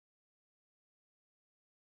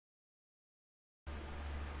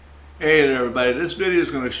Hey there everybody, this video is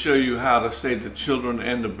going to show you how to save the children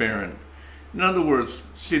and the Baron. In other words,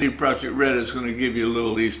 CD Projekt Red is going to give you a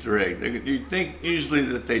little Easter egg. You think usually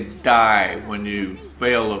that they die when you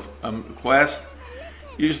fail a quest.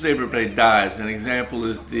 Usually everybody dies. An example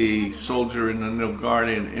is the soldier in the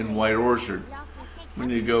Nilfgaardian in White Orchard. When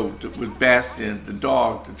you go with Bastian, the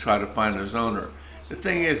dog, to try to find his owner. The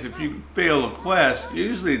thing is, if you fail a quest,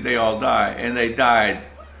 usually they all die, and they died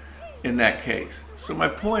in that case. So my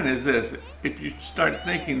point is this: if you start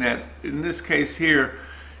thinking that, in this case here,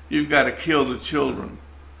 you've got to kill the children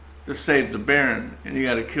to save the Baron, and you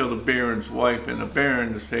got to kill the Baron's wife and the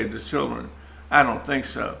Baron to save the children. I don't think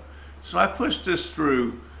so. So I pushed this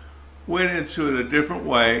through, went into it a different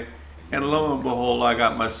way, and lo and behold, I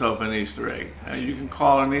got myself an Easter egg. Now you can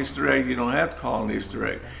call it an Easter egg, you don't have to call it an Easter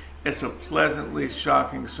egg. It's a pleasantly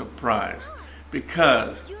shocking surprise,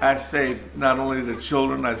 because I saved not only the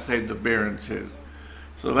children, I saved the Baron too.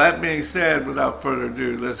 So that being said, without further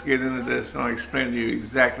ado, let's get into this and I'll explain to you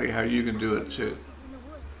exactly how you can do it too.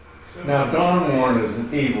 Now, Dawnwarn is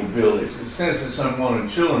an evil village. It sends its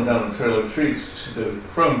unwanted children down the trail of trees to the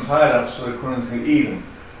crones' hideout so the crones can eat them.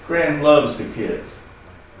 Gran loves the kids.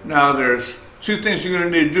 Now, there's two things you're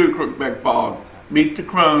going to need to do at Crookback Bog. Meet the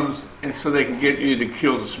crones, and so they can get you to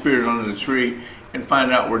kill the spirit under the tree and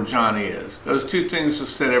find out where Johnny is. Those two things will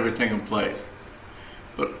set everything in place.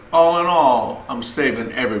 But all in all, I'm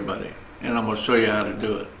saving everybody, and I'm going to show you how to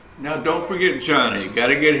do it. Now, don't forget Johnny. You got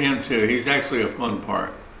to get him too. He's actually a fun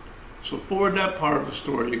part. So forward that part of the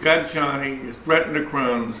story. You got Johnny, you threaten the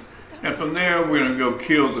crones, and from there we're going to go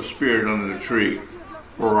kill the spirit under the tree.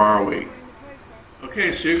 Where are we?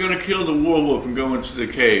 Okay, so you're going to kill the werewolf and go into the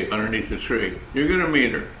cave underneath the tree. You're going to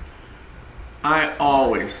meet her. I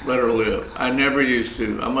always let her live. I never used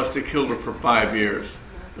to. I must have killed her for 5 years.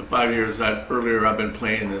 The 5 years earlier I've been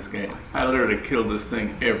playing this game. I literally killed this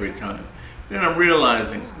thing every time. Then I'm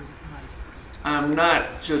realizing I'm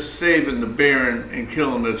not just saving the Baron and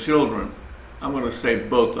killing the children. I'm going to save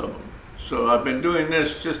both of them. So I've been doing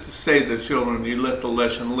this just to save the children. You let the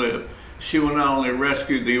lesson live. She will not only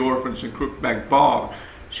rescue the orphans in Crookback Bog,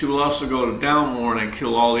 she will also go to Dawnwarn and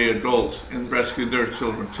kill all the adults and rescue their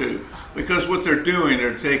children too. Because what they're doing,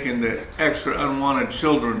 they're taking the extra unwanted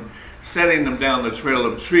children, setting them down the trail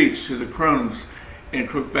of treats to the crones in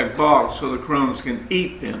Crookback Bog so the crones can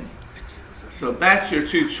eat them. So that's your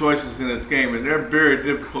two choices in this game, and they're very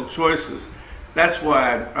difficult choices. That's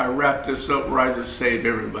why I wrapped this up where I just saved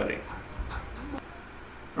everybody.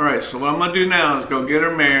 Alright, so what I'm going to do now is go get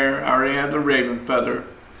her mare. I already have the raven feather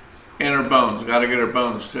and her bones. Got to get her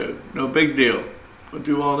bones too. No big deal. We'll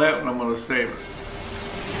do all that when I'm going to save her.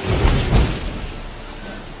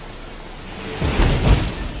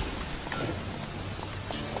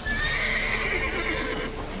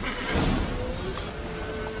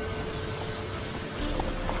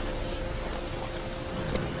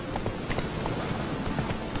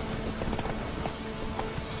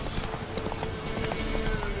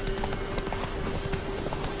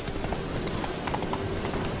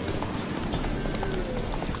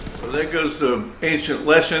 There goes the ancient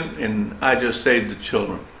lesson, and I just saved the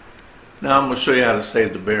children. Now I'm going to show you how to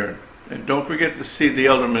save the Baron. And don't forget to see the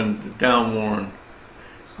Elderman Dawnwarn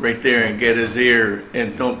right there and get his ear,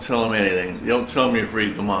 and don't tell him anything. Don't tell him you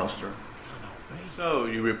freed the monster. So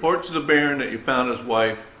you report to the Baron that you found his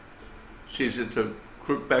wife. She's at the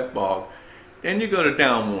Crookback Bog. Then you go to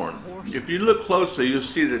Dawnwarn. If you look closely, you'll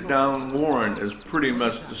see that Dawnwarn is pretty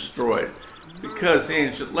much destroyed, because the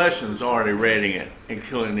ancient legend's already raiding it and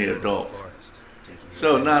killing the adults.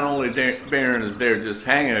 So not only Baron is there just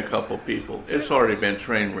hanging a couple people, it's already been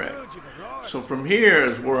train wrecked. So from here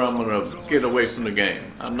is where I'm going to get away from the game.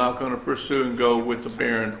 I'm not going to pursue and go with the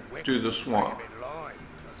Baron through the swamp.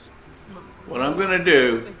 What I'm going to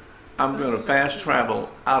do, I'm going to fast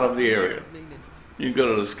travel out of the area. You can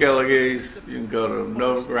go to the Skelliges, you can go to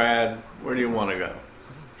Novigrad. Where do you want to go?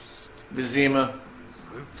 Viviene.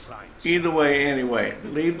 Either way, anyway,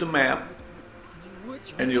 leave the map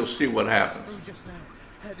and you'll see what happens.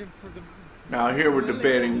 Now here we're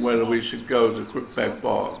debating whether we should go to Crookback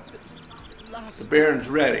Bog. The Baron's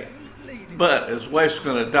ready, but his wife's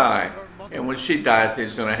going to die, and when she dies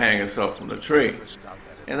he's going to hang himself from the tree.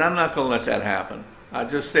 And I'm not going to let that happen. I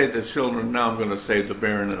just saved the children, now I'm going to save the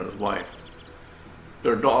Baron and his wife.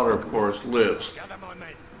 Their daughter, of course, lives.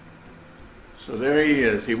 So there he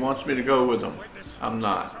is. He wants me to go with him. I'm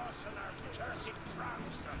not.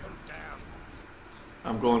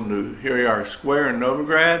 I'm going to Hiriar Square in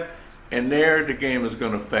Novigrad, and there the game is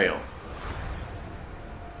going to fail.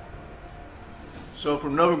 So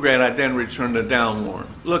from Novigrad, I then returned to Dawnwarn.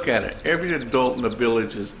 Look at it. Every adult in the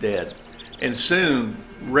village is dead. And soon,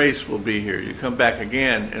 Race will be here. You come back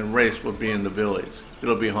again, and Race will be in the village.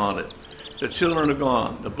 It'll be haunted. The children are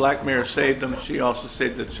gone. The Black Mare saved them. She also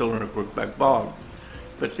saved the children of Crookback Bog.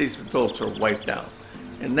 But these adults are wiped out.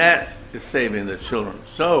 And that is saving the children.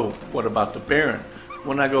 So, what about the Baron?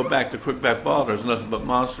 When I go back to Crookback Bog, there's nothing but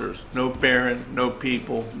monsters. No Baron, no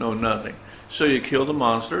people, no nothing. So you kill the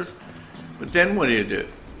monsters, but then what do?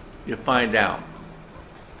 You find out.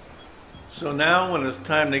 So now when it's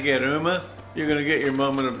time to get Uma, you're going to get your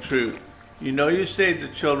moment of truth. You know you saved the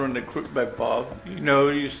children at Crookback Bog. You know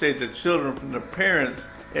you saved the children from their parents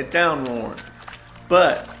at Downwarren.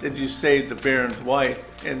 But did you save the Baron's wife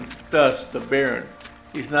and thus the Baron?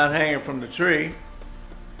 He's not hanging from the tree.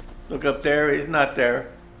 Look up there, he's not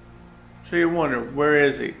there. So you wonder, where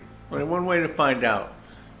is he? Well, one way to find out.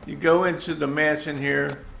 You go into the mansion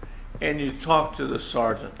here and you talk to the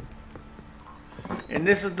sergeant. And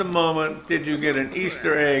this is the moment, did you get an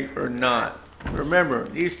Easter egg or not? Remember,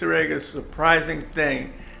 an Easter egg is a surprising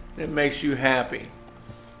thing that makes you happy.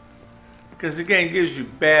 Because again, it gives you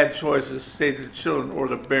bad choices, say the children or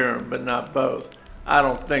the Baron, but not both. I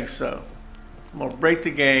don't think so. I'm going to break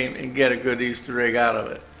the game and get a good Easter egg out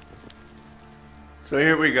of it. So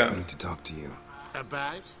here we go. I need to talk to you.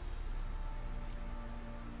 About?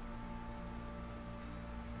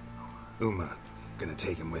 Uma, gonna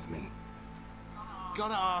take him with me.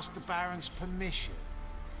 Gotta ask the Baron's permission.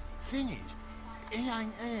 Thing is, he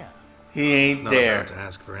ain't here. He ain't Not there. about to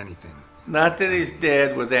ask for anything. Not that he's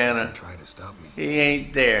dead with Anna. Try to stop me. He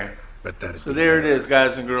ain't there. But that. So there it is,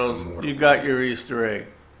 guys and girls. You got your Easter egg.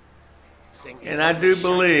 And I do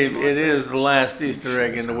believe it is the last Easter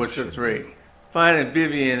egg in The Witcher 3. Finding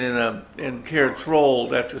Viviene in Kaer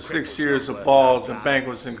Trolde after 6 years of balls and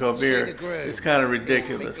banquets in Kovir is kind of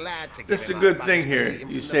ridiculous. This is a good thing here.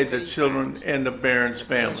 You saved the children and the Baron's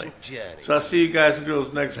family. So I'll see you guys and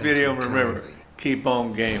girls next video. And remember, keep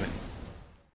on gaming.